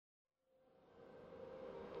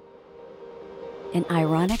an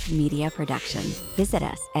Ironic Media production. Visit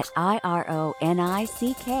us at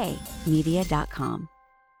ironickmedia.com.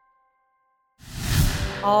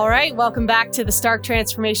 All right, welcome back to the Stark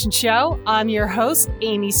Transformation Show. I'm your host,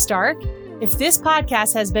 Amy Stark. If this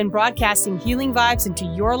podcast has been broadcasting healing vibes into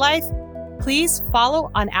your life, please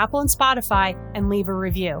follow on Apple and Spotify and leave a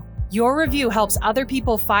review. Your review helps other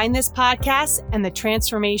people find this podcast and the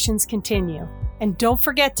transformations continue. And don't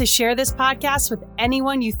forget to share this podcast with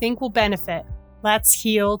anyone you think will benefit. Let's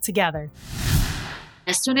heal together.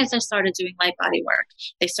 As soon as I started doing light body work,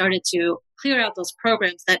 they started to clear out those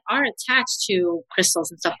programs that are attached to crystals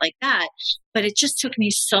and stuff like that. But it just took me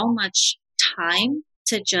so much time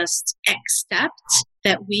to just accept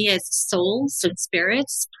that we as souls and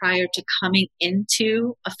spirits, prior to coming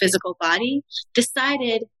into a physical body,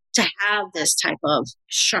 decided to have this type of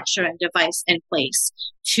structure and device in place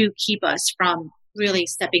to keep us from really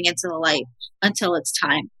stepping into the light until it's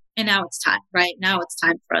time. And now it's time, right? Now it's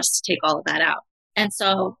time for us to take all of that out. And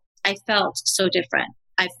so I felt so different.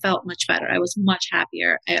 I felt much better. I was much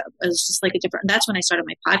happier. It was just like a different, that's when I started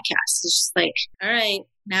my podcast. It's just like, all right,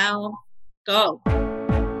 now go.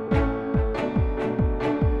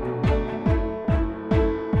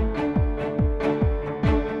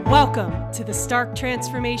 Welcome to the Stark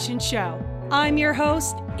Transformation Show. I'm your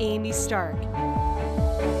host, Amy Stark.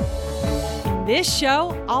 In this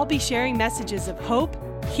show, I'll be sharing messages of hope,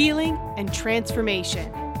 healing, and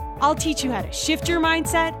transformation. I'll teach you how to shift your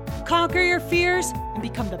mindset, conquer your fears, and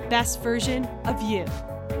become the best version of you.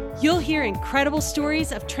 You'll hear incredible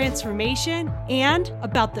stories of transformation and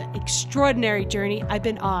about the extraordinary journey I've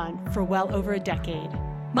been on for well over a decade.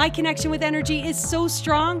 My connection with energy is so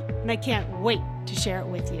strong, and I can't wait to share it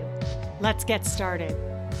with you. Let's get started.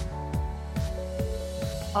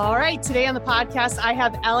 All right, today on the podcast, I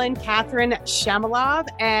have Ellyn Kathrine Shamalov,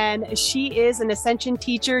 and she is an Ascension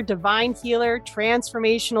teacher, divine healer,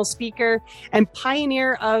 transformational speaker, and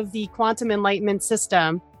pioneer of the quantum enlightenment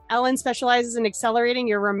system. Ellyn specializes in accelerating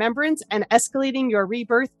your remembrance and escalating your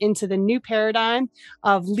rebirth into the new paradigm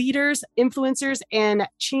of leaders, influencers, and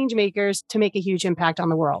change makers to make a huge impact on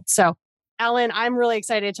the world. So, Ellyn, I'm really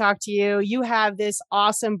excited to talk to you. You have this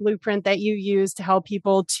awesome blueprint that you use to help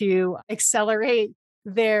people to accelerate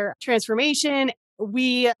their transformation.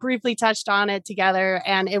 We briefly touched on it together,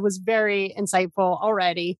 and it was very insightful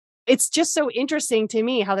already. It's just so interesting to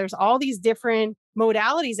me how there's all these different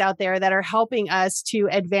modalities out there that are helping us to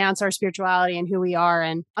advance our spirituality and who we are.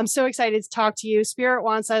 And I'm so excited to talk to you. Spirit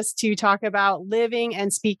wants us to talk about living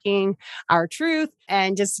and speaking our truth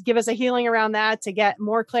and just give us a healing around that to get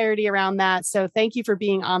more clarity around that. So thank you for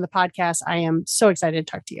being on the podcast. I am so excited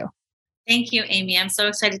to talk to you. Thank you, Amy. I'm so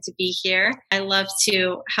excited to be here. I love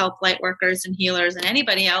to help light workers and healers and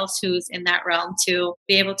anybody else who's in that realm to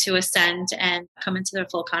be able to ascend and come into their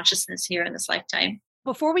full consciousness here in this lifetime.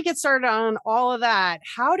 Before we get started on all of that,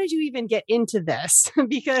 how did you even get into this?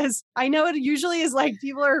 Because I know it usually is like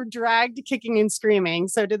people are dragged kicking and screaming.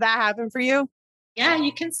 So did that happen for you? Yeah,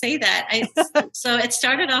 you can say that. So it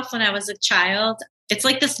started off when I was a child. It's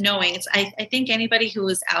like this knowing. I think anybody who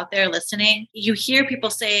is out there listening, you hear people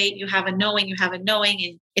say you have a knowing,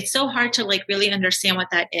 and it's so hard to like really understand what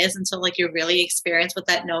that is until like you really experience what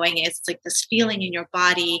that knowing is. It's like this feeling in your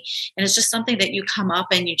body, and it's just something that you come up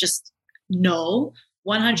and you just know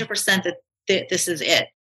 100% that this is it.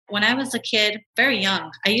 When I was a kid, very young,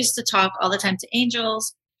 I used to talk all the time to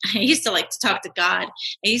angels. I used to like to talk to God.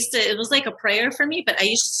 It was like a prayer for me, but I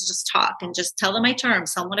used to just talk and just tell them my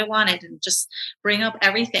terms, tell them what I wanted, and just bring up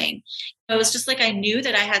everything. It was just like I knew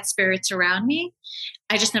that I had spirits around me.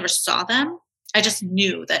 I just never saw them. I just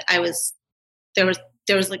knew that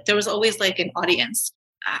there was always like an audience.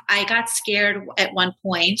 I got scared at one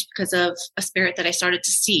point because of a spirit that I started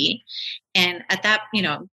to see. And at that,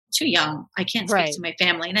 too young, I can't speak to my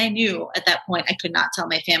family. And I knew at that point I could not tell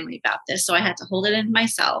my family about this. So I had to hold it in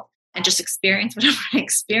myself and just experience whatever I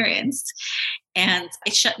experienced. And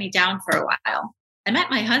it shut me down for a while. I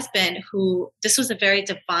met my husband this was a very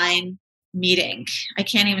divine meeting. I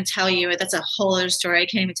can't even tell you, that's a whole other story. I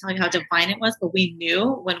can't even tell you how divine it was, but we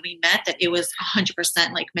knew when we met that it was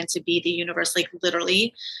 100% like meant to be. The universe, like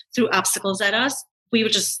literally threw obstacles at us. We were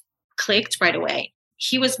just clicked right away.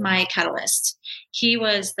 He was my catalyst. He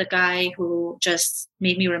was the guy who just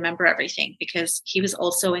made me remember everything because he was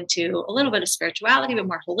also into a little bit of spirituality, but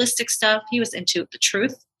more holistic stuff. He was into the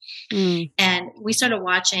truth. And we started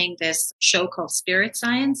watching this show called Spirit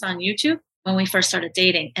Science on YouTube when we first started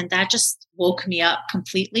dating. And that just woke me up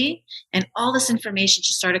completely. And all this information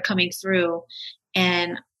just started coming through.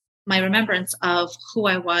 And my remembrance of who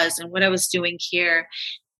I was and what I was doing here.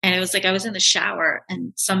 And it was like I was in the shower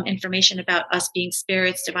and some information about us being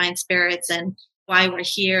spirits, divine spirits, and why we're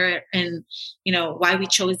here and, why we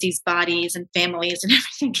chose these bodies and families and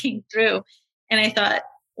everything came through. And I thought,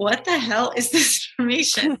 what the hell is this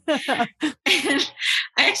information? And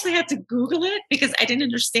I actually had to Google it because I didn't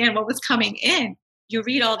understand what was coming in. You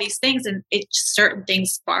read all these things and certain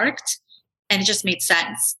things sparked and it just made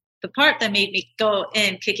sense. The part that made me go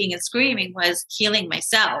in kicking and screaming was healing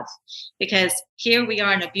myself, because here we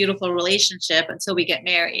are in a beautiful relationship until we get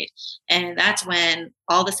married. And that's when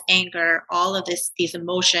all this anger, all of these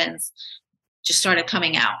emotions just started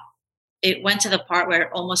coming out. It went to the part where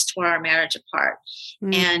it almost tore our marriage apart.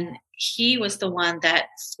 Mm. And he was the one that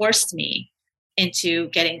forced me into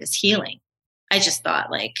getting this healing. I just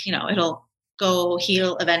thought it'll go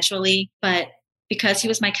heal eventually. But because he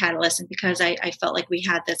was my catalyst and because I felt like we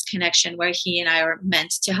had this connection where he and I are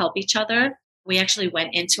meant to help each other, we actually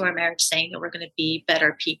went into our marriage saying that we're going to be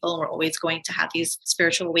better people. We're always going to have these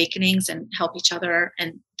spiritual awakenings and help each other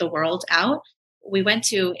and the world out. We went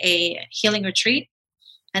to a healing retreat.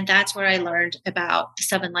 And that's where I learned about the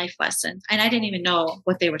 7 life lessons. And I didn't even know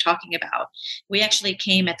what they were talking about. We actually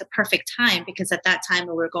came at the perfect time because at that time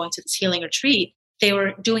when we were going to this healing retreat, they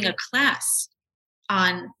were doing a class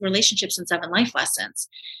on relationships and 7 life lessons.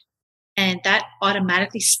 And that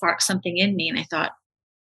automatically sparked something in me. And I thought,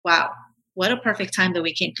 wow, what a perfect time that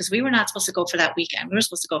we came, because we were not supposed to go for that weekend. We were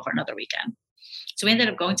supposed to go for another weekend. So we ended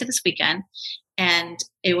up going to this weekend, and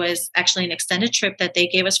it was actually an extended trip that they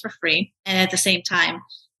gave us for free. And at the same time,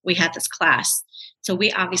 we had this class. So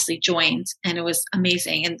we obviously joined, and it was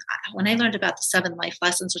amazing. And when I learned about the 7 life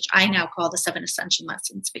lessons, which I now call the 7 Ascension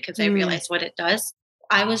lessons, because I realized what it does,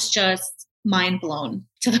 I was just mind blown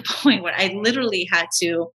to the point where I literally had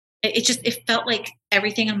to, it felt like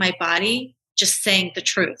everything in my body just saying the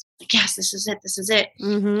truth. Like, yes, this is it. This is it.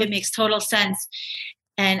 Mm-hmm. It makes total sense.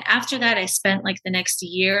 And after that, I spent like the next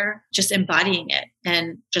year just embodying it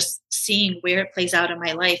and just seeing where it plays out in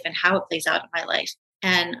my life and how it plays out in my life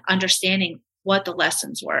and understanding what the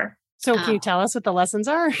lessons were. So can you tell us what the lessons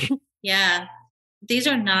are? Yeah. These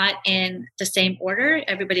are not in the same order.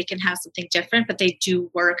 Everybody can have something different, but they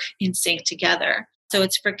do work in sync together. So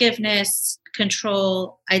it's forgiveness,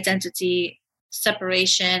 control, identity,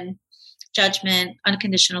 separation, judgment,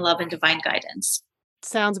 unconditional love, and divine guidance.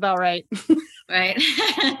 Sounds about right. Right.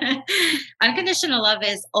 Unconditional love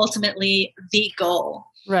is ultimately the goal.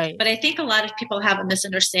 Right. But I think a lot of people have a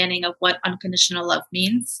misunderstanding of what unconditional love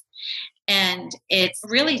means. And it's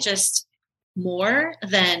really just more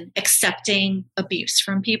than accepting abuse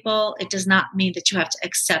from people. It does not mean that you have to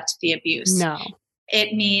accept the abuse. No.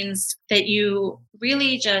 It means that you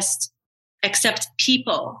really just accept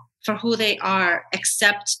people for who they are,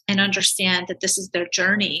 accept and understand that this is their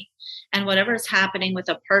journey. And whatever is happening with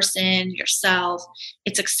a person, yourself,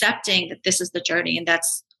 it's accepting that this is the journey. And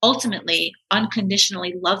that's ultimately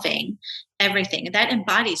unconditionally loving everything. And that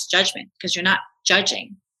embodies judgment, because you're not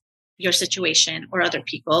judging your situation or other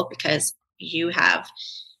people because you have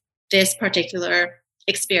this particular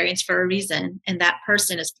experience for a reason. And that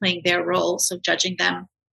person is playing their role. So judging them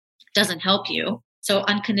doesn't help you. So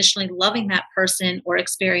unconditionally loving that person or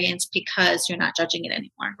experience because you're not judging it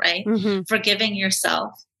anymore, right? Mm-hmm. Forgiving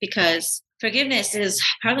yourself, because forgiveness is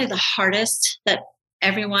probably the hardest that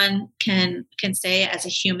everyone can say as a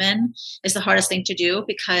human, is the hardest thing to do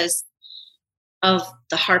because of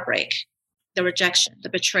the heartbreak, the rejection, the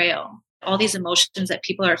betrayal, all these emotions that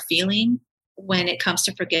people are feeling when it comes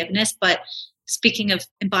to forgiveness. But speaking of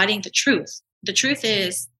embodying the truth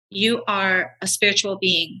is you are a spiritual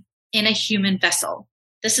being in a human vessel.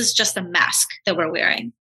 This is just a mask that we're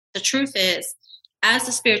wearing. The truth is, as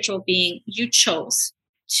a spiritual being, you chose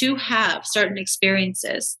to have certain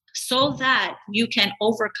experiences so that you can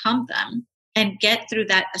overcome them and get through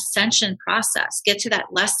that ascension process, get to that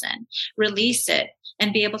lesson, release it,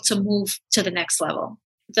 and be able to move to the next level.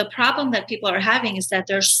 The problem that people are having is that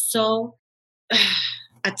they're so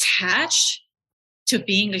attached to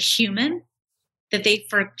being a human that they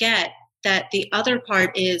forget that the other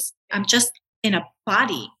part is, I'm just in a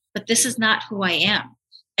body, but this is not who I am.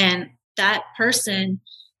 And that person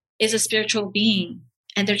is a spiritual being,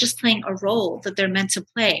 and they're just playing a role that they're meant to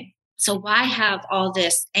play. So why have all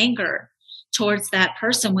this anger towards that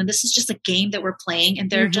person when this is just a game that we're playing and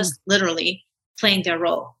they're just literally playing their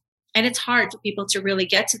role? And it's hard for people to really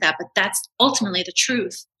get to that, but that's ultimately the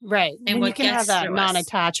truth. Right. And when what you can have that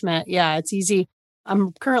non-attachment. Yeah, it's easy.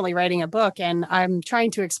 I'm currently writing a book and I'm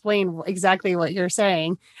trying to explain exactly what you're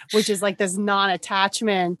saying, which is like this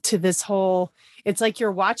non-attachment to this whole, it's like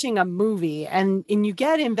you're watching a movie and you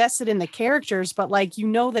get invested in the characters, but like, you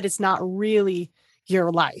know that it's not really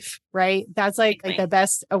your life, right? That's like the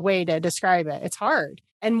best way to describe it. It's hard.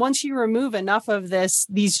 And once you remove enough of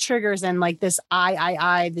these triggers and like this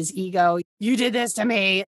this ego, you did this to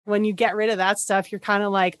me. When you get rid of that stuff, you're kind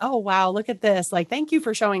of like, oh, wow, look at this. Like, thank you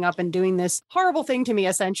for showing up and doing this horrible thing to me,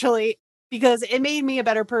 essentially, because it made me a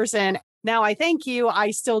better person. Now I thank you.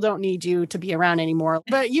 I still don't need you to be around anymore,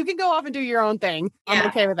 but you can go off and do your own thing. I'm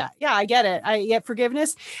okay with that. Yeah, I get it. I get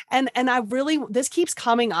forgiveness. And this keeps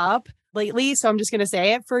coming up lately. So I'm just going to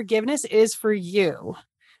say it. Forgiveness is for you,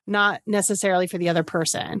 not necessarily for the other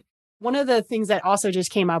person. One of the things that also just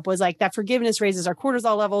came up was like that forgiveness raises our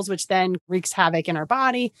cortisol levels, which then wreaks havoc in our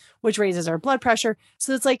body, which raises our blood pressure.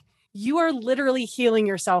 So it's like you are literally healing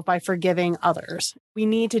yourself by forgiving others. We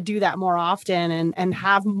need to do that more often and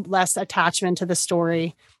have less attachment to the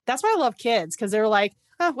story. That's why I love kids, because they're like,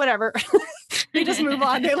 oh, whatever. They just move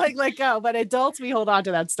on. They like let go. But adults, we hold on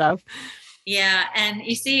to that stuff. Yeah. And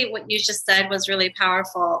you see what you just said was really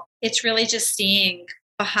powerful. It's really just seeing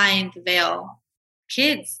behind the veil.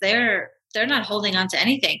 Kids, they're not holding on to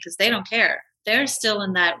anything because they don't care. They're still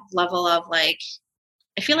in that level of like,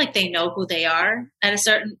 I feel like they know who they are to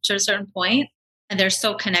a certain point, and they're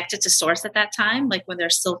so connected to source at that time, like when they're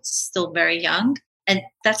still very young. And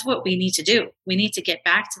that's what we need to do. We need to get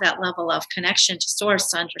back to that level of connection to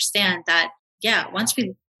source to understand that, yeah, once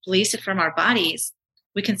we release it from our bodies,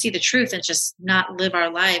 we can see the truth and just not live our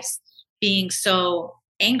lives being so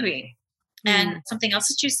angry. And something else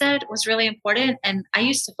that you said was really important. And I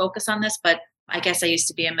used to focus on this, but I guess I used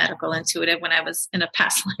to be a medical intuitive when I was in a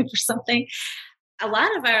past life or something. A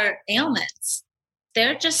lot of our ailments,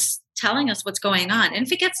 they're just telling us what's going on. And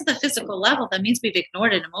if it gets to the physical level, that means we've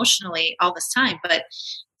ignored it emotionally all this time. But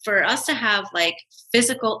for us to have like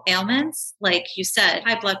physical ailments, like you said,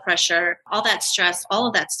 high blood pressure, all that stress, all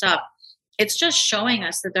of that stuff, it's just showing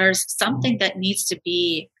us that there's something that needs to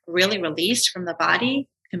be really released from the body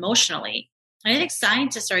emotionally. And I think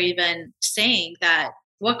scientists are even saying that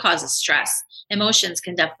what causes stress? Emotions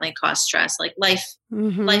can definitely cause stress. Like life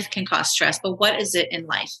can cause stress, but what is it in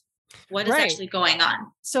life? What is actually going on?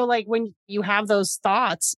 So like when you have those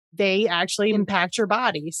thoughts, they actually impact your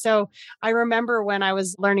body. So I remember when I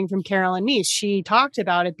was learning from Carolyn Neese, she talked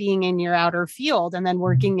about it being in your outer field and then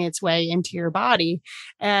working its way into your body.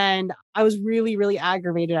 And I was really, really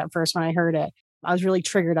aggravated at first when I heard it. I was really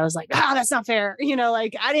triggered. I was like, that's not fair.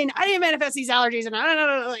 Like I didn't manifest these allergies and I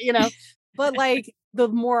don't know, but like the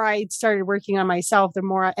more I started working on myself, the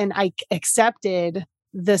more, and I accepted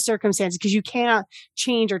the circumstances, because you can't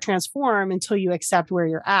change or transform until you accept where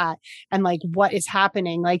you're at and like what is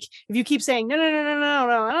happening. Like if you keep saying,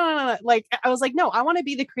 no, like I was like, no, I want to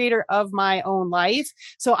be the creator of my own life.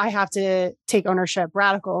 So I have to take ownership,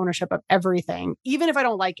 radical ownership of everything, even if I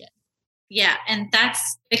don't like it. Yeah. And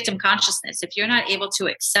that's victim consciousness. If you're not able to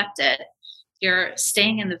accept it, you're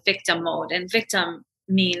staying in the victim mode. And victim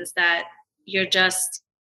means that you're just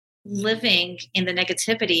living in the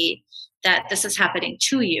negativity that this is happening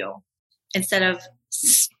to you, instead of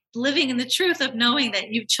living in the truth of knowing that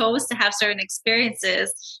you chose to have certain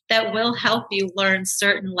experiences that will help you learn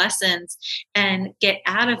certain lessons and get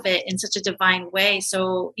out of it in such a divine way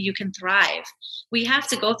so you can thrive. We have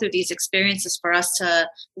to go through these experiences for us to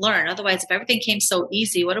learn. Otherwise, if everything came so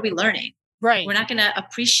easy, what are we learning? Right. We're not going to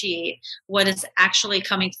appreciate what is actually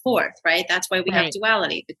coming forth, right? That's why we have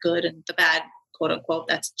duality, the good and the bad, quote unquote,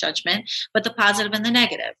 that's judgment, but the positive and the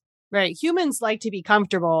negative. Right. Humans like to be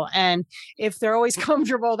comfortable. And if they're always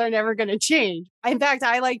comfortable, they're never going to change. In fact,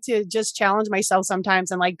 I like to just challenge myself sometimes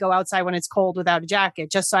and like go outside when it's cold without a jacket,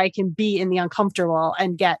 just so I can be in the uncomfortable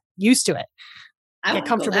and get used to it. I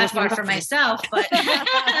wouldn't go that far for myself, but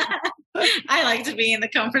I like to be in the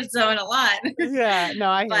comfort zone a lot. Yeah, no,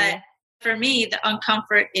 I hear you. For me, the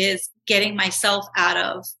uncomfort is getting myself out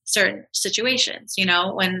of certain situations.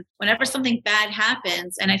 Whenever something bad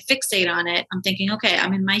happens and I fixate on it, I'm thinking, okay,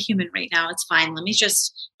 I'm in my human right now. It's fine. Let me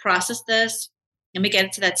just process this. Let me get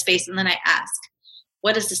it to that space. And then I ask,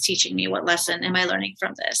 what is this teaching me? What lesson am I learning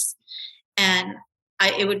from this? And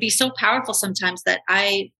it would be so powerful sometimes that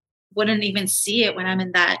I wouldn't even see it when I'm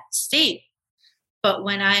in that state. But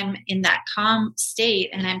when I'm in that calm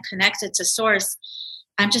state and I'm connected to source,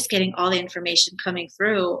 I'm just getting all the information coming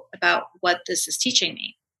through about what this is teaching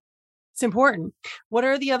me. It's important. What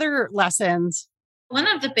are the other lessons? One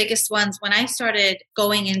of the biggest ones, when I started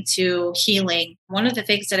going into healing, one of the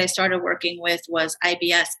things that I started working with was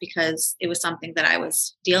IBS, because it was something that I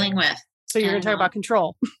was dealing with. So you're going to talk about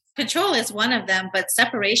control. Control is one of them, but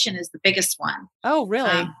separation is the biggest one. Oh,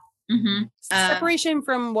 really? Separation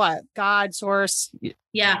from what? God, source?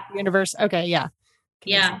 Yeah. Universe? Okay, yeah.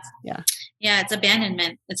 Yeah. It's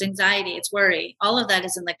abandonment, it's anxiety, it's worry. All of that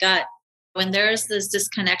is in the gut. When there's this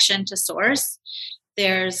disconnection to source,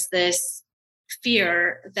 there's this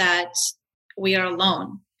fear that we are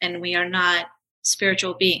alone and we are not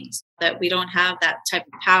spiritual beings, that we don't have that type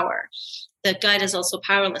of power. The gut is also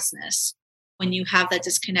powerlessness. When you have that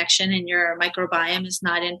disconnection and your microbiome is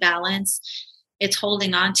not in balance, it's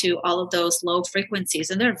holding on to all of those low frequencies.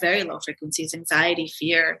 And they're very low frequencies: anxiety,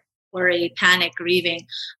 fear, worry, panic, grieving.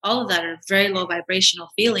 All of that are very low vibrational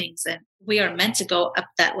feelings. And we are meant to go up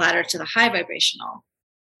that ladder to the high vibrational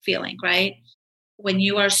feeling, right? When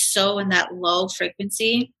you are so in that low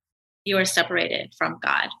frequency, you are separated from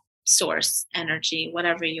God, source, energy,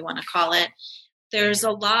 whatever you want to call it. There's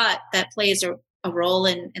a lot that plays a role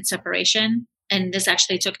in separation. And this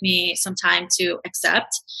actually took me some time to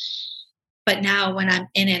accept. But now when I'm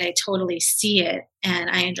in it, I totally see it and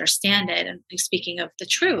I understand it. And speaking of the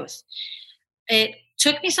truth, it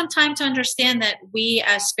took me some time to understand that we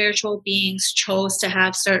as spiritual beings chose to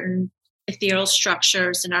have certain ethereal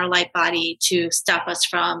structures in our light body to stop us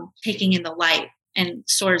from taking in the light and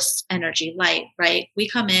source energy light, right? We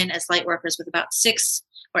come in as light workers with about 6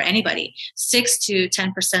 to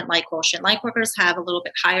 10% light quotient. Light workers have a little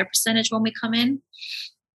bit higher percentage when we come in.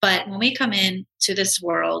 But when we come in to this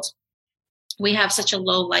world, we have such a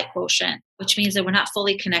low light quotient, which means that we're not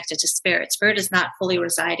fully connected to spirit. Spirit is not fully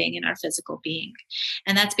residing in our physical being.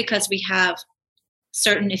 And that's because we have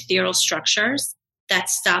certain ethereal structures that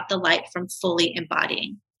stop the light from fully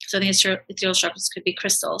embodying. So the ethereal structures could be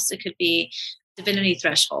crystals. It could be divinity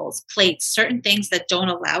thresholds, plates, certain things that don't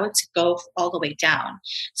allow it to go all the way down.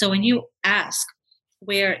 So when you ask,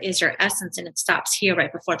 where is your essence? And it stops here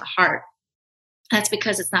right before the heart. That's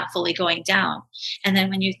because it's not fully going down. And then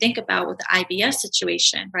when you think about with the IBS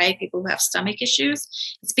situation, right, people who have stomach issues,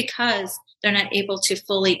 it's because they're not able to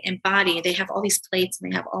fully embody. They have all these plates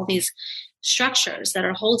and they have all these structures that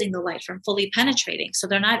are holding the light from fully penetrating. So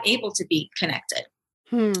they're not able to be connected.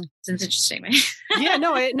 It's interesting, right? Yeah,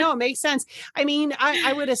 it makes sense. I mean,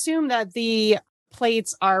 I would assume that the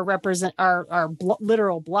plates are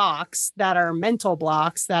literal blocks that are mental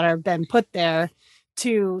blocks that have been put there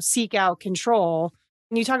to seek out control.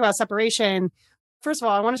 When you talk about separation, first of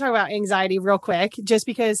all, I want to talk about anxiety real quick, just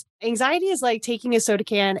because anxiety is like taking a soda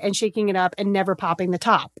can and shaking it up and never popping the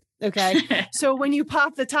top. Okay. So when you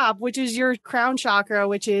pop the top, which is your crown chakra,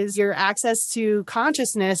 which is your access to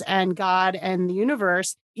consciousness and God and the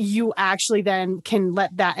universe, you actually then can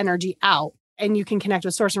let that energy out and you can connect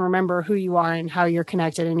with source and remember who you are and how you're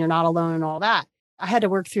connected and you're not alone and all that. I had to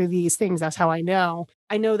work through these things. That's how I know.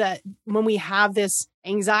 I know that when we have this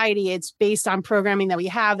anxiety, it's based on programming that we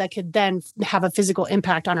have that could then have a physical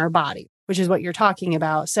impact on our body, which is what you're talking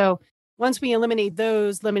about. So once we eliminate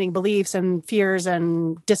those limiting beliefs and fears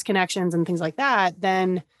and disconnections and things like that,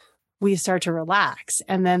 then we start to relax.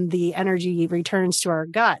 And then the energy returns to our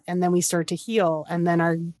gut and then we start to heal. And then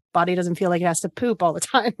our body doesn't feel like it has to poop all the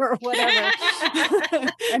time or whatever.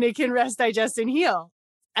 And it can rest, digest, and heal.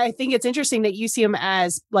 I think it's interesting that you see them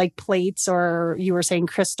as like plates, or you were saying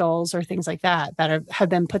crystals or things like that have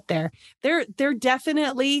been put there. They're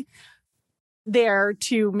definitely there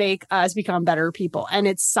to make us become better people. And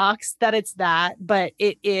it sucks that it's that, but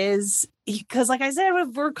it is, because like I said, if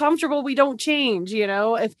we're comfortable, we don't change,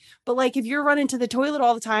 but like if you're running to the toilet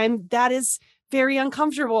all the time, that is very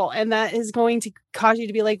uncomfortable. And that is going to cause you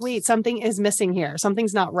to be like, wait, something is missing here.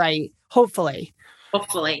 Something's not right. Hopefully,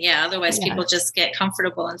 yeah. Otherwise, people just get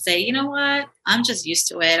comfortable and say, you know what? I'm just used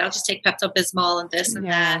to it. I'll just take Pepto-Bismol and this and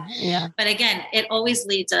that. Yeah. But again, it always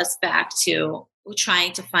leads us back to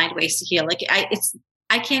trying to find ways to heal. Like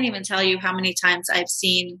I can't even tell you how many times I've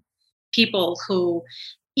seen people who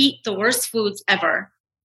eat the worst foods ever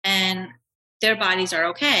and their bodies are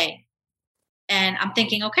okay. And I'm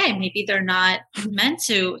thinking, okay, maybe they're not meant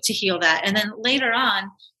to heal that. And then later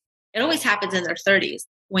on, it always happens in their 30s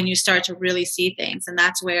when you start to really see things. And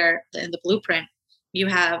that's where in the blueprint, you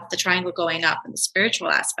have the triangle going up in the spiritual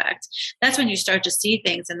aspect. That's when you start to see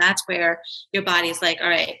things. And that's where your body's like, all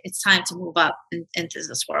right, it's time to move up into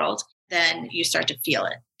this world. Then you start to feel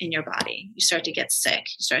it in your body. You start to get sick.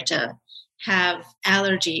 You start to have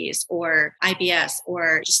allergies or IBS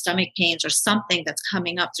or just stomach pains or something that's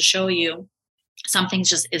coming up to show you something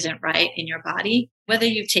just isn't right in your body. Whether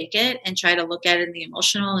you take it and try to look at it in the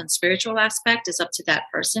emotional and spiritual aspect is up to that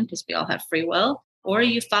person, because we all have free will, or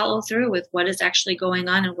you follow through with what is actually going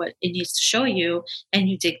on and what it needs to show you, and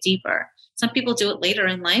you dig deeper. Some people do it later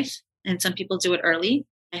in life and some people do it early.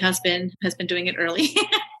 My husband has been doing it early.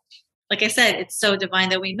 Like I said, it's so divine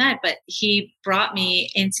that we met, but he brought me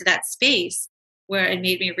into that space where it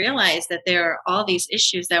made me realize that there are all these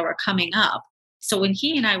issues that were coming up. So when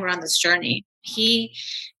he and I were on this journey, he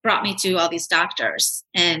brought me to all these doctors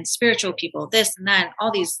and spiritual people, this and that, and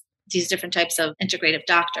all these different types of integrative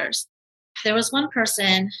doctors. there was one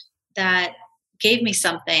person that gave me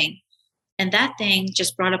something, and that thing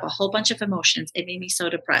just brought up a whole bunch of emotions. It made me so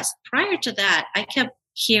depressed. Prior to that, I kept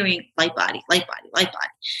hearing light body, light body, light body.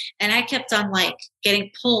 And I kept on like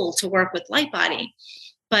getting pulled to work with light body.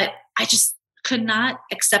 But I just could not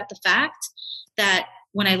accept the fact that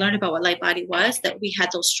when I learned about what light body was, that we had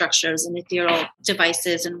those structures and ethereal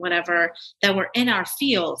devices and whatever that were in our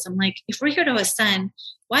fields. I'm like, if we're here to ascend,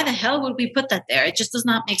 why the hell would we put that there? It just does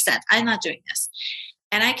not make sense. I'm not doing this.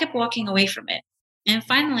 And I kept walking away from it. And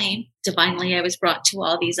finally, divinely, I was brought to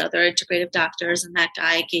all these other integrative doctors, and that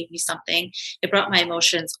guy gave me something. It brought my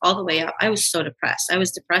emotions all the way up. I was so depressed. I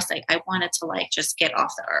was depressed. I wanted to like just get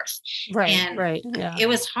off the earth. Right. Yeah. It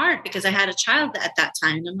was hard because I had a child at that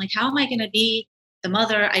time. And I'm like, how am I going to be the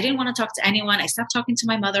mother? I didn't want to talk to anyone. I stopped talking to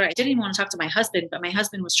my mother. I didn't even want to talk to my husband, but my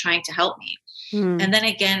husband was trying to help me. And then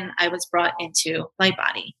again, I was brought into light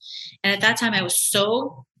body. And at that time, I was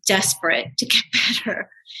so desperate to get better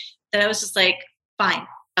that I was just like, fine,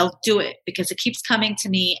 I'll do it because it keeps coming to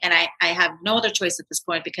me. And I have no other choice at this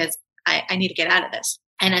point because I need to get out of this.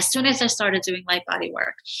 And as soon as I started doing light body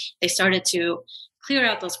work, they started to clear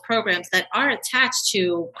out those programs that are attached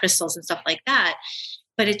to crystals and stuff like that.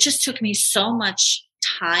 But it just took me so much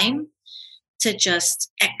time to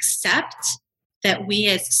just accept that we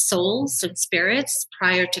as souls and spirits,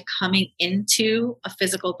 prior to coming into a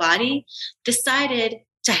physical body, decided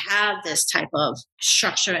to have this type of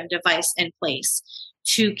structure and device in place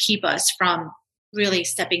to keep us from really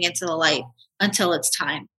stepping into the light until it's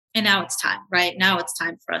time. And now it's time, right? Now it's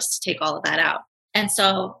time for us to take all of that out. And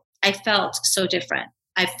so I felt so different.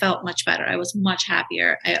 I felt much better. I was much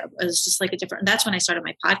happier. I was just like a different, that's when I started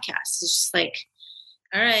my podcast. It's just like,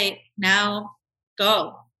 all right, now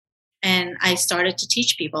go. And I started to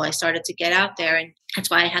teach people. I started to get out there. And that's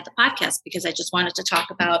why I had the podcast, because I just wanted to talk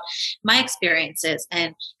about my experiences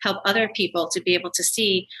and help other people to be able to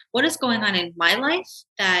see what is going on in my life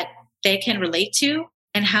that they can relate to,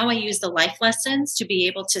 and how I use the life lessons to be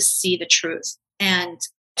able to see the truth. And it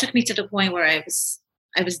took me to the point where I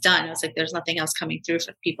was done. I was like, there's nothing else coming through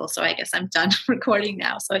for people. So I guess I'm done recording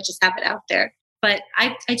now. So I just have it out there. But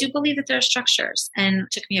I do believe that there are structures, and it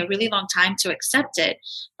took me a really long time to accept it.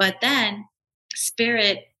 But then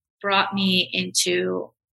Spirit brought me into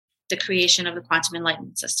the creation of the quantum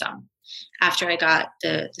enlightenment system after I got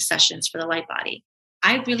the sessions for the light body.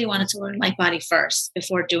 I really wanted to learn light body first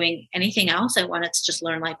before doing anything else. I wanted to just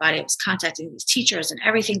learn light body. I was contacting these teachers and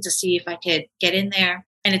everything to see if I could get in there,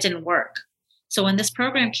 and it didn't work. So when this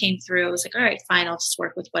program came through, I was like, all right, fine, I'll just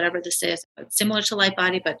work with whatever this is. It's similar to light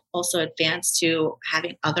body, but also advanced to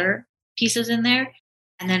having other pieces in there.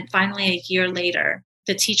 And then finally, a year later,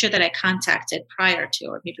 the teacher that I contacted prior to,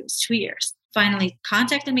 or maybe it was 2 years, finally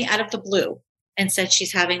contacted me out of the blue and said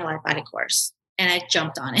she's having a light body course. And I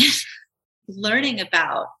jumped on it, learning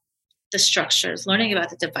about the structures, learning about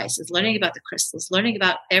the devices, learning about the crystals, learning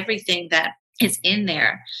about everything that is in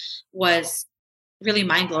there was really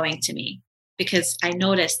mind-blowing to me. Because I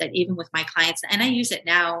noticed that even with my clients, and I use it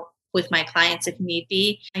now with my clients if need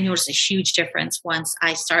be, I notice a huge difference once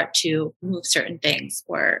I start to move certain things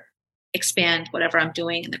or expand whatever I'm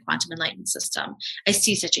doing in the quantum enlightenment system. I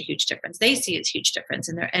see such a huge difference. They see a huge difference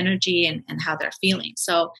in their energy and how they're feeling.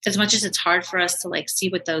 So as much as it's hard for us to like see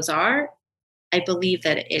what those are, I believe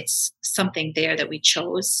that it's something there that we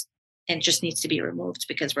chose and just needs to be removed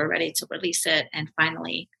because we're ready to release it and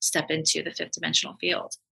finally step into the fifth dimensional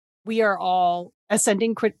field. We are all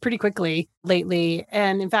ascending pretty quickly lately.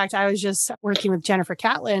 And in fact, I was just working with Jennifer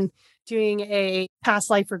Catlin doing a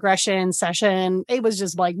past life regression session. It was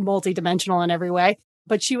just like multidimensional in every way.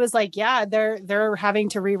 But she was like, yeah, they're having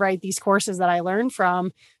to rewrite these courses that I learned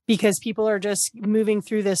from because people are just moving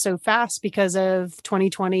through this so fast because of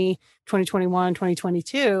 2020, 2021,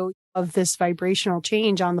 2022 of this vibrational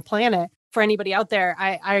change on the planet. For anybody out there,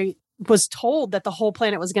 I was told that the whole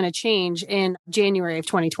planet was going to change in January of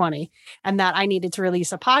 2020 and that I needed to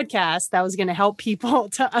release a podcast that was going to help people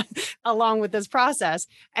to along with this process.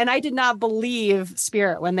 And I did not believe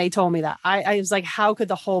Spirit when they told me that. I was like, how could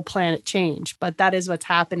the whole planet change? But that is what's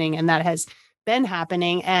happening. And that has been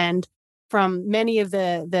happening. And from many of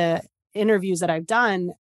the interviews that I've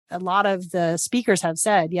done, a lot of the speakers have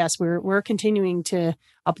said, yes, we're continuing to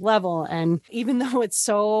up level. And even though it's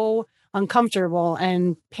so uncomfortable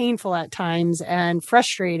and painful at times and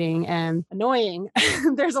frustrating and annoying.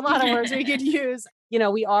 There's a lot of words we could use. You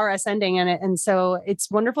know, we are ascending in it. And so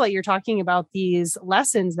it's wonderful that you're talking about these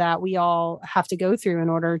lessons that we all have to go through in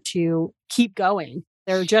order to keep going.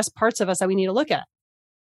 They're just parts of us that we need to look at.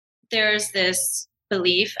 There's this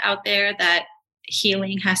belief out there that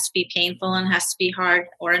healing has to be painful and has to be hard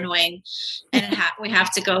or annoying. And we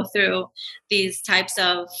have to go through these types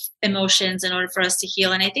of emotions in order for us to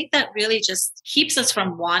heal. And I think that really just keeps us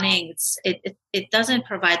from wanting, it doesn't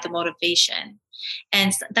provide the motivation.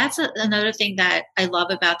 And that's another thing that I love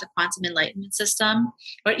about the quantum enlightenment system,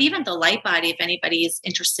 or even the light body. If anybody is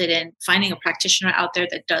interested in finding a practitioner out there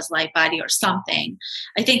that does light body or something,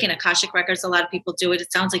 I think in Akashic Records, a lot of people do it.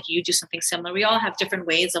 It sounds like you do something similar. We all have different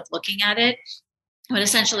ways of looking at it. But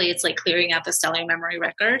essentially, it's like clearing out the stellar memory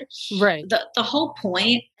record. Right. The whole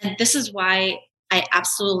point, and this is why I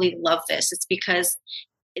absolutely love this, it's because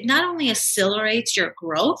it not only accelerates your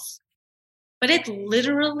growth, but it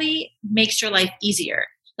literally makes your life easier.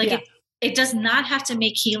 Like it does not have to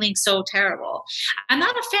make healing so terrible. I'm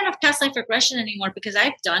not a fan of past life regression anymore because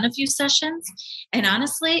I've done a few sessions and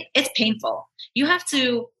honestly, it's painful. You have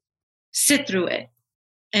to sit through it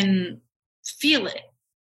and feel it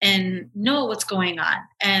and know what's going on.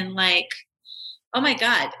 And like, oh my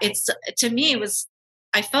God, to me,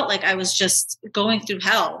 I felt like I was just going through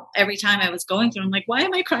hell every time I was going through. I'm like, why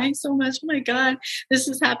am I crying so much? Oh my God, this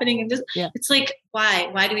is happening. And this, it's like,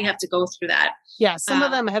 why do we have to go through that? Yeah. Some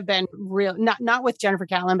of them have been real, not with Jennifer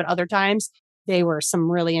Catlin, but other times they were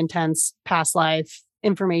some really intense past life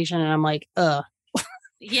information. And I'm like,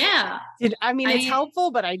 yeah. It's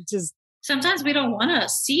helpful, but sometimes we don't want to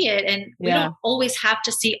see it, and we don't always have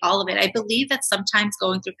to see all of it. I believe that sometimes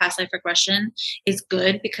going through past life regression is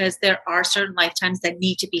good because there are certain lifetimes that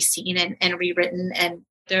need to be seen and rewritten, and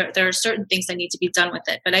there are certain things that need to be done with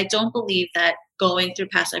it. But I don't believe that going through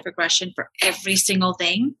past life regression for every single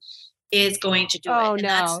thing is going to do it. Oh,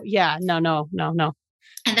 no. Yeah. No.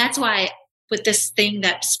 And that's why with this thing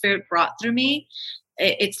that Spirit brought through me,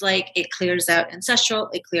 it's like it clears out ancestral,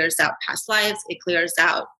 it clears out past lives, it clears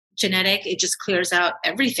out genetic, it just clears out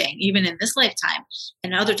everything, even in this lifetime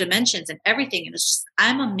and other dimensions and everything. And it's just,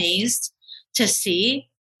 I'm amazed to see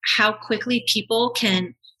how quickly people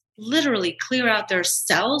can literally clear out their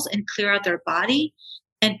cells and clear out their body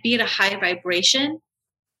and be at a high vibration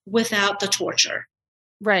without the torture.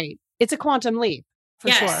 Right. It's a quantum leap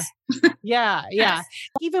for sure. Yeah. Yes.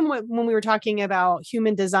 Even when we were talking about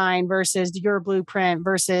human design versus your blueprint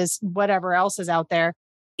versus whatever else is out there,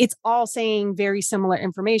 it's all saying very similar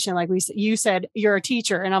information. Like you said, you're a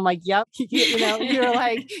teacher. And I'm like, yep. You're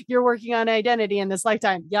like, you're working on identity in this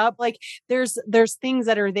lifetime. Yep. Like there's things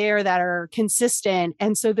that are there that are consistent.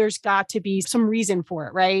 And so there's got to be some reason for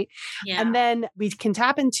it. Right. Yeah. And then we can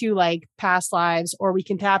tap into like past lives, or we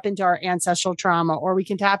can tap into our ancestral trauma, or we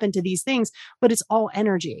can tap into these things, but it's all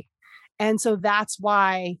energy. And so that's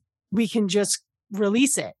why we can just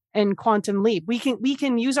release it. And quantum leap. We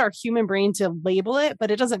can use our human brain to label it,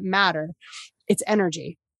 but it doesn't matter. It's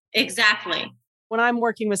energy. Exactly. When I'm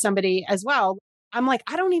working with somebody as well, I'm like,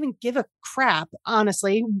 I don't even give a crap,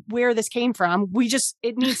 honestly, where this came from.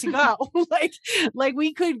 It needs to go. like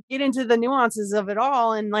we could get into the nuances of it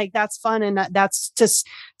all. And like, that's fun. And that's just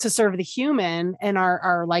to serve the human and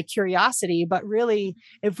our like curiosity. But really,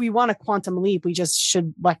 if we want a quantum leap, we just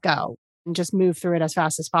should let go and just move through it as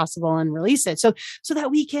fast as possible and release it. So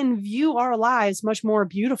that we can view our lives much more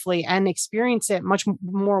beautifully and experience it much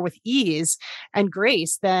more with ease and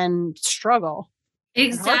grace than struggle.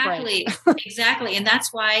 Exactly. Exactly. And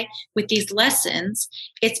that's why with these lessons,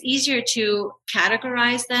 it's easier to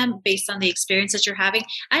categorize them based on the experience that you're having.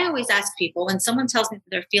 I always ask people when someone tells me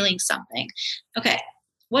that they're feeling something, okay,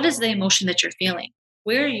 what is the emotion that you're feeling?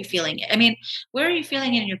 Where are you feeling it? I mean, where are you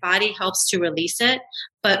feeling it in your body helps to release it.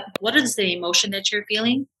 But what is the emotion that you're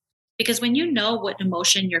feeling? Because when you know what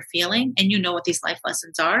emotion you're feeling and you know what these life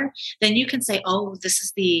lessons are, then you can say, oh, this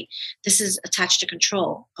is attached to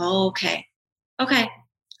control. Oh, okay. Okay.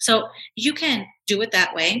 So you can do it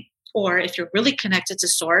that way. Or if you're really connected to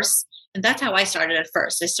source, and that's how I started at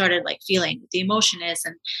first. I started like feeling what the emotion is.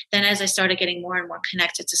 And then as I started getting more and more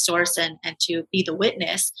connected to source and to be the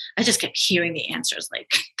witness, I just kept hearing the answers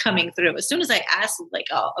like coming through. As soon as I asked, like,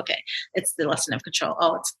 oh, okay, it's the lesson of control.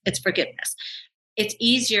 Oh, it's forgiveness. It's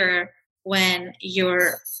easier when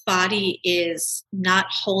your body is not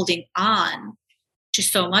holding on to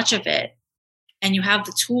so much of it. And you have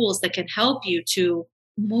the tools that can help you to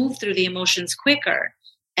move through the emotions quicker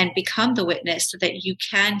and become the witness so that you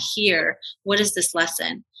can hear what is this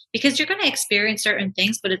lesson, because you're going to experience certain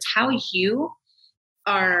things, but it's how you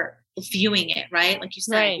are viewing it, right? Like you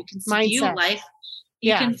said, right. You can view life.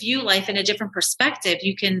 You can view life in a different perspective.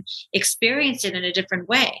 You can experience it in a different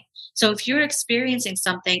way. So if you're experiencing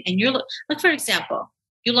something and you're like, for example,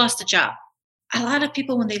 you lost a job. A lot of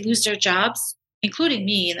people, when they lose their jobs, including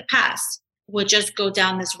me in the past, would just go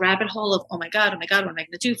down this rabbit hole of, oh my God, what am I going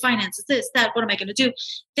to do? Finances, this, that, what am I going to do?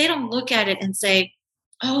 They don't look at it and say,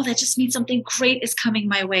 oh, that just means something great is coming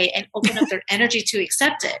my way, and open up their energy to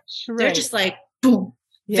accept it. Right. They're just like, boom,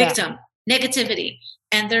 Yeah. victim, negativity.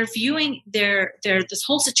 And they're viewing their this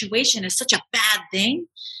whole situation as such a bad thing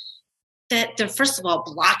that they're, first of all,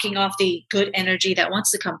 blocking off the good energy that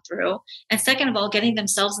wants to come through. And second of all, getting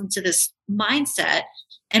themselves into this mindset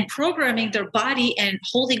and programming their body and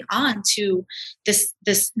holding on to this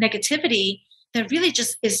negativity that really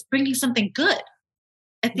just is bringing something good.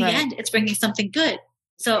 At the end, it's bringing something good.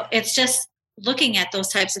 So it's just looking at those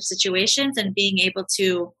types of situations and being able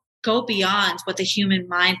to go beyond what the human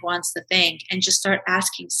mind wants to think and just start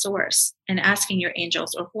asking source and asking your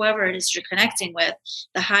angels or whoever it is you're connecting with,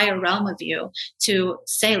 the higher realm of you, to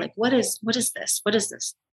say, like, what is this? What is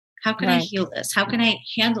this? How can I heal this? How can I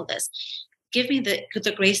handle this? Give me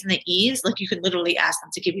the grace and the ease. Like, you could literally ask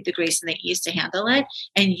them to give you the grace and the ease to handle it,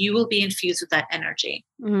 and you will be infused with that energy.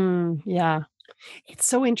 Yeah. It's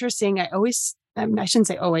so interesting. I shouldn't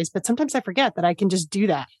say always, but sometimes I forget that I can just do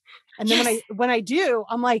that. And then when I do,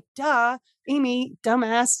 I'm like, duh, Amy,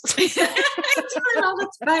 dumbass. I do it all the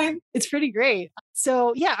time. It's pretty great.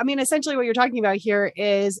 So yeah, I mean, essentially what you're talking about here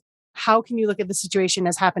is, how can you look at the situation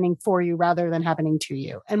as happening for you rather than happening to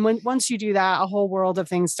you? And once you do that, a whole world of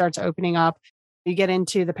things starts opening up. You get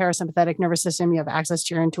into the parasympathetic nervous system, you have access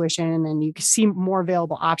to your intuition, and you see more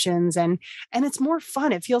available options, and it's more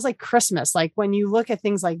fun. It feels like Christmas. Like, when you look at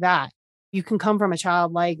things like that, you can come from a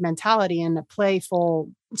childlike mentality and a playful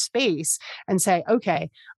space and say, okay,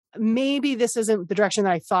 maybe this isn't the direction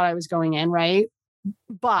that I thought I was going in, right?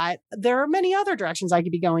 But there are many other directions I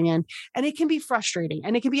could be going in, and it can be frustrating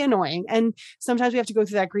and it can be annoying. And sometimes we have to go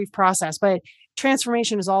through that grief process, but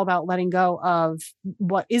transformation is all about letting go of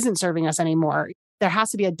what isn't serving us anymore. There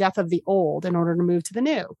has to be a death of the old in order to move to the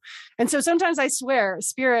new. And so sometimes I swear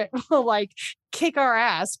spirit will like kick our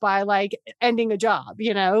ass by like ending a job,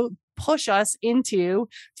 push us into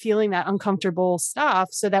feeling that uncomfortable stuff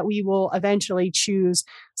so that we will eventually choose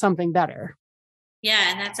something better.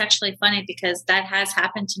 Yeah. And that's actually funny because that has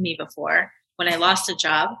happened to me before when I lost a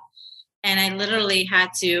job, and I literally had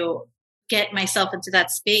to get myself into that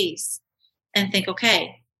space and think,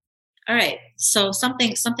 okay, all right, so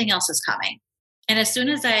something else is coming. And as soon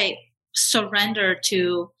as I surrender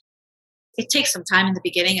to, it takes some time in the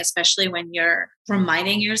beginning, especially when you're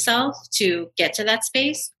reminding yourself to get to that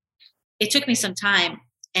space. It took me some time.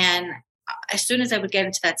 And as soon as I would get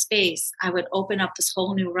into that space, I would open up this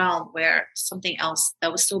whole new realm where something else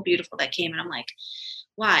that was so beautiful that came. And I'm like,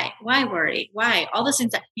 why worry? Why all this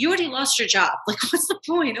anxiety? You already lost your job. Like, what's the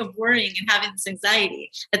point of worrying and having this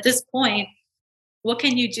anxiety? At this point, what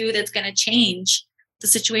can you do that's going to change the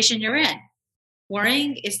situation you're in?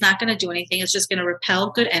 Worrying is not going to do anything. It's just going to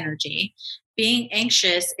repel good energy. Being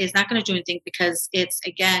anxious is not going to do anything because it's,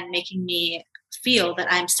 again, making me feel that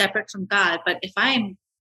I'm separate from God. But if I'm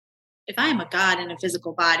a God in a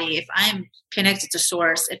physical body, if I'm connected to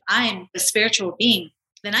source, if I'm a spiritual being,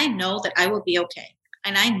 then I know that I will be okay.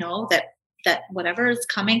 And I know that whatever is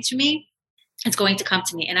coming to me is going to come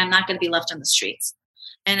to me, and I'm not going to be left on the streets.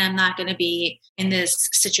 And I'm not going to be in this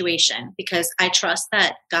situation, because I trust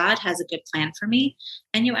that God has a good plan for me.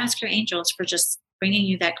 And you ask your angels for just bringing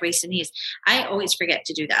you that grace and ease. I always forget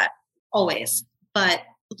to do that, always. But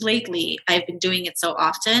lately, I've been doing it so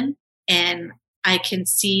often, and I can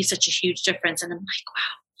see such a huge difference. And I'm like,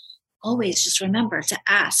 wow, always just remember to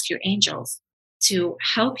ask your angels to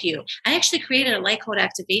help you. I actually created a light code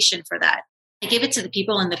activation for that. I gave it to the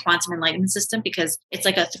people in the quantum enlightenment system because it's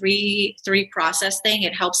like a three process thing.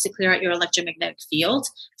 It helps to clear out your electromagnetic field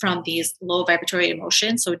from these low vibratory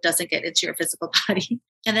emotions so it doesn't get into your physical body.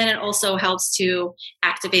 And then it also helps to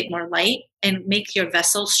activate more light and make your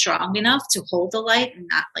vessel strong enough to hold the light and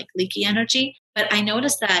not like leaky energy. But I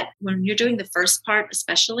noticed that when you're doing the first part,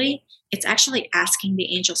 especially, it's actually asking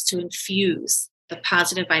the angels to infuse the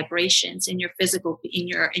positive vibrations in your physical, in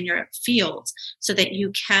your field, so that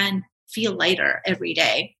you can feel lighter every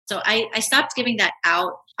day. So I stopped giving that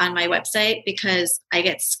out on my website because I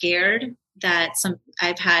get scared that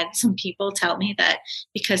I've had some people tell me that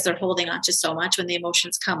because they're holding on to so much, when the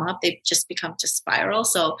emotions come up, they just become to spiral.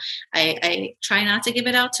 So I try not to give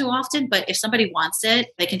it out too often, but if somebody wants it,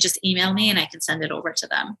 they can just email me and I can send it over to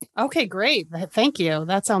them. Okay, great. Thank you.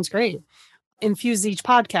 That sounds great. Infuse each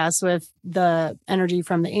podcast with the energy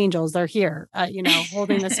from the angels. They're here,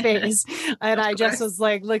 holding the space. And I just was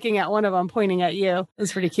like looking at one of them, pointing at you. It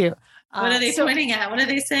was pretty cute. What are they pointing at? What are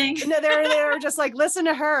they saying? No, they're just like, listen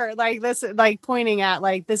to her, like this, like pointing at,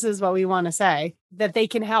 like, this is what we want to say, that they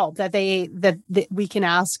can help, that we can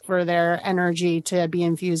ask for their energy to be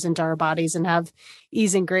infused into our bodies and have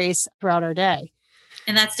ease and grace throughout our day.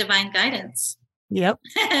 And that's divine guidance. Yep.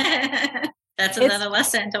 That's another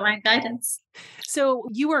lesson, divine guidance. So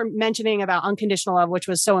you were mentioning about unconditional love, which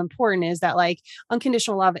was so important, is that like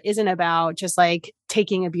unconditional love isn't about just like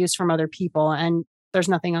taking abuse from other people. And there's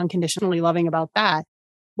nothing unconditionally loving about that.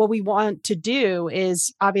 What we want to do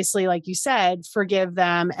is obviously, like you said, forgive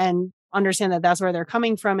them and understand that that's where they're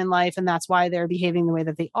coming from in life. And that's why they're behaving the way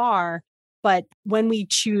that they are. But when we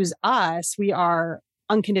choose us, we are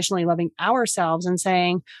unconditionally loving ourselves and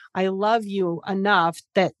saying, I love you enough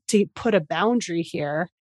that to put a boundary here,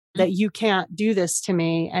 that you can't do this to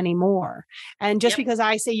me anymore. And just because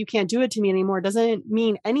I say you can't do it to me anymore doesn't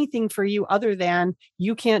mean anything for you other than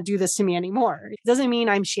you can't do this to me anymore. It doesn't mean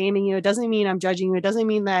I'm shaming you. It doesn't mean I'm judging you. It doesn't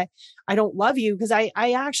mean that I don't love you, because I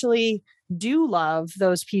actually do love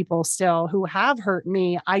those people still who have hurt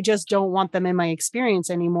me. I just don't want them in my experience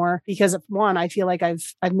anymore because, one, I feel like I've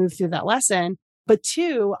moved through that lesson. But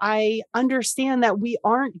two, I understand that we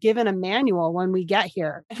aren't given a manual when we get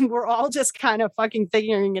here, and we're all just kind of fucking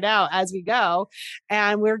figuring it out as we go.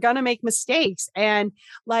 And we're going to make mistakes. And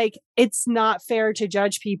like, it's not fair to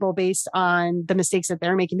judge people based on the mistakes that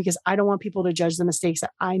they're making, because I don't want people to judge the mistakes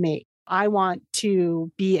that I make. I want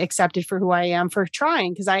to be accepted for who I am, for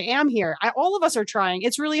trying, because I am here. All of us are trying.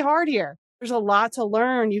 It's really hard here. There's a lot to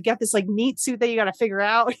learn. You get this like meat suit that you got to figure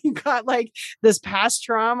out. You got like this past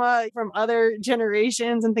trauma from other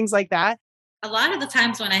generations and things like that. A lot of the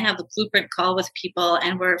times when I have the blueprint call with people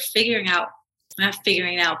and we're not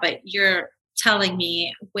figuring out, but you're telling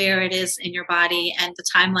me where it is in your body and the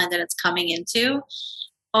timeline that it's coming into.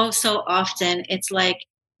 Oh, so often it's like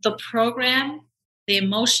the program, the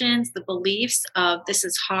emotions, the beliefs of this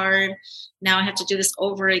is hard. Now I have to do this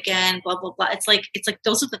over again, blah, blah, blah. It's like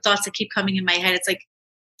those are the thoughts that keep coming in my head. It's like,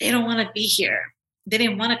 they don't want to be here. They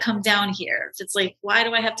didn't want to come down here. It's like, why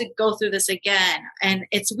do I have to go through this again? And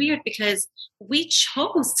it's weird because we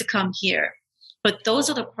chose to come here, but those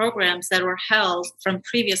are the programs that were held from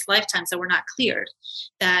previous lifetimes that were not cleared,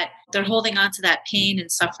 that they're holding on to that pain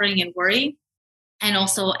and suffering and worry. And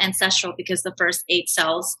also ancestral, because the first 8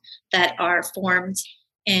 cells that are formed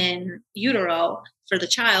in utero for the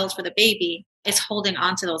child, for the baby, is holding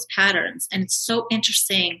on to those patterns. And it's so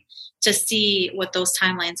interesting to see what those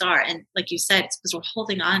timelines are. And like you said, it's because we're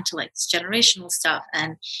holding on to like this generational stuff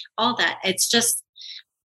and all that.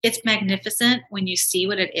 It's magnificent when you see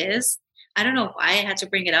what it is. I don't know why I had to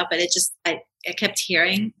bring it up, but I kept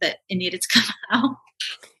hearing that it needed to come out.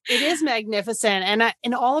 It is magnificent.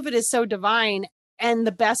 And all of it is so divine. And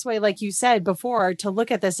the best way, like you said before, to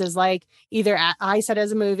look at this is like either I said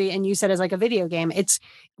as a movie and you said as like a video game.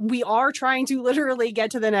 We are trying to literally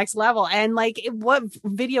get to the next level. And like, what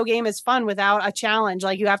video game is fun without a challenge?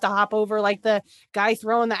 Like you have to hop over like the guy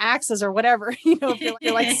throwing the axes or whatever, if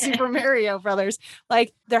you're like Super Mario Brothers,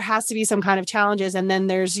 like there has to be some kind of challenges. And then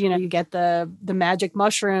there's, you get the magic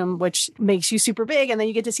mushroom, which makes you super big. And then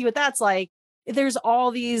you get to see what that's like. There's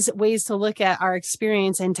all these ways to look at our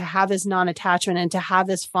experience and to have this non-attachment and to have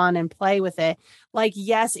this fun and play with it. Like,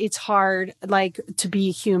 yes, it's hard, like to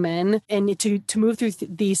be human and to move through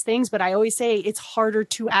these things. But I always say it's harder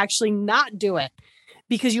to actually not do it,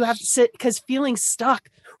 because you have to sit, because feeling stuck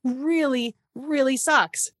really, really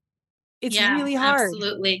sucks. It's really hard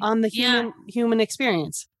absolutely. On the human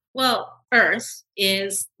experience. Well, Earth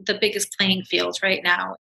is the biggest playing field right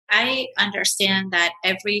now. I understand that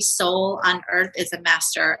every soul on earth is a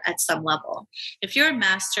master at some level. If you're a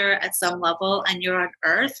master at some level and you're on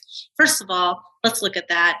earth, first of all, let's look at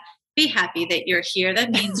that. Be happy that you're here.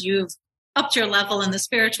 That means you've upped your level in the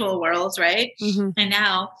spiritual world, right? Mm-hmm. And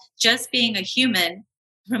now just being a human,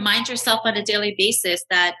 remind yourself on a daily basis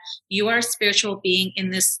that you are a spiritual being in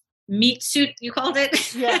this meat suit, you called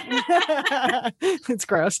it? Yeah. It's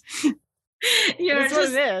gross. That's what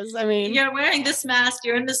it is. I mean, you're wearing this mask,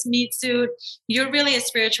 you're in this meat suit, you're really a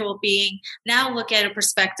spiritual being. Now look at a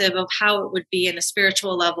perspective of how it would be in a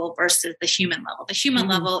spiritual level versus the human level. The human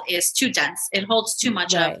level is too dense. It holds too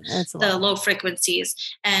much of the low frequencies.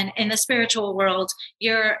 And in the spiritual world,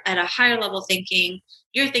 you're at a higher level thinking,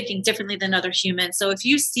 you're thinking differently than other humans. So if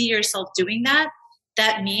you see yourself doing that,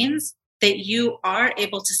 that means that you are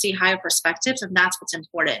able to see higher perspectives, and that's what's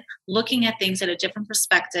important. Looking at things at a different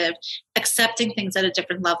perspective, accepting things at a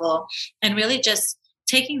different level, and really just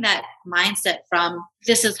taking that mindset from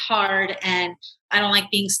this is hard and I don't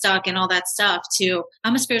like being stuck and all that stuff to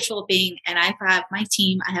I'm a spiritual being and I have my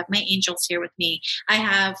team. I have my angels here with me. I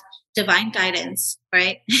have divine guidance,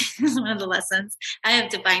 right? This is one of the lessons. I have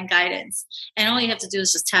divine guidance. And all you have to do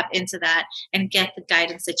is just tap into that and get the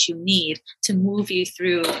guidance that you need to move you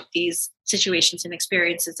through these situations and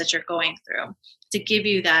experiences that you're going through, to give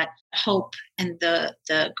you that hope and the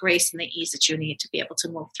grace and the ease that you need to be able to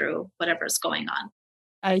move through whatever is going on.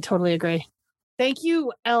 I totally agree. Thank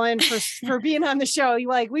you, Ellyn, for being on the show.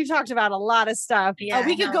 We've talked about a lot of stuff. Yeah,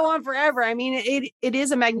 we could go on forever. I mean, it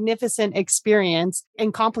is a magnificent experience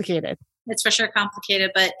and complicated. It's for sure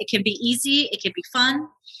complicated, but it can be easy. It can be fun.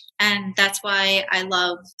 And that's why I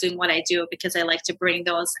love doing what I do, because I like to bring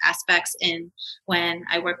those aspects in when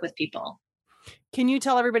I work with people. Can you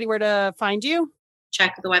tell everybody where to find you?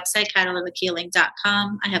 Check the website,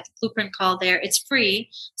 catalytichealing.com. I have the blueprint call there. It's free.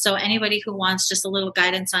 So anybody who wants just a little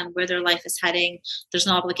guidance on where their life is heading, there's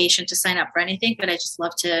no obligation to sign up for anything, but I just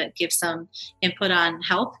love to give some input on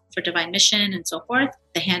help for divine mission and so forth.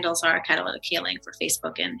 The handles are Catalytic Healing for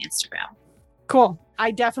Facebook and Instagram. Cool.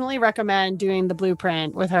 I definitely recommend doing the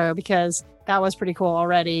blueprint with her because that was pretty cool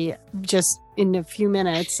already. Just in a few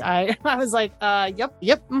minutes, I was like, yep.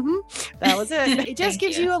 That was it. It just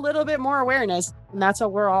gives you a little bit more awareness. And that's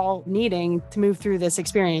what we're all needing to move through this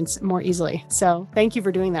experience more easily. So thank you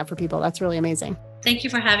for doing that for people. That's really amazing. Thank you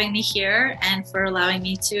for having me here and for allowing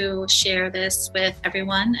me to share this with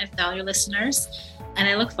everyone, with all your listeners. And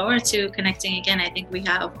I look forward to connecting again. I think we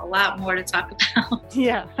have a lot more to talk about.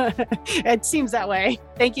 Yeah, it seems that way.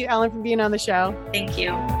 Thank you, Ellyn, for being on the show. Thank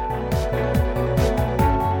you.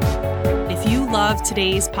 If you love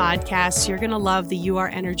today's podcast, you're going to love the You Are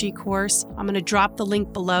Energy course. I'm going to drop the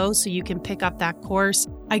link below so you can pick up that course.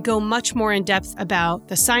 I go much more in depth about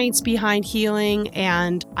the science behind healing,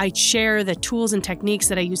 and I share the tools and techniques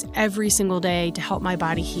that I use every single day to help my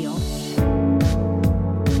body heal.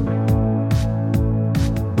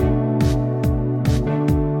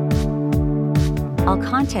 All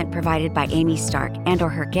content provided by Amy Stark and or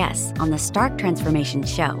her guests on the Stark Transformation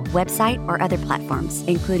Show website or other platforms,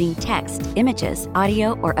 including text, images,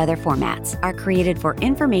 audio, or other formats, are created for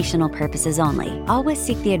informational purposes only. Always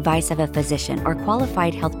seek the advice of a physician or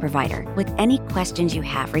qualified health provider with any questions you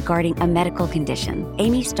have regarding a medical condition.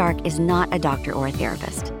 Amy Stark is not a doctor or a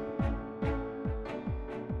therapist.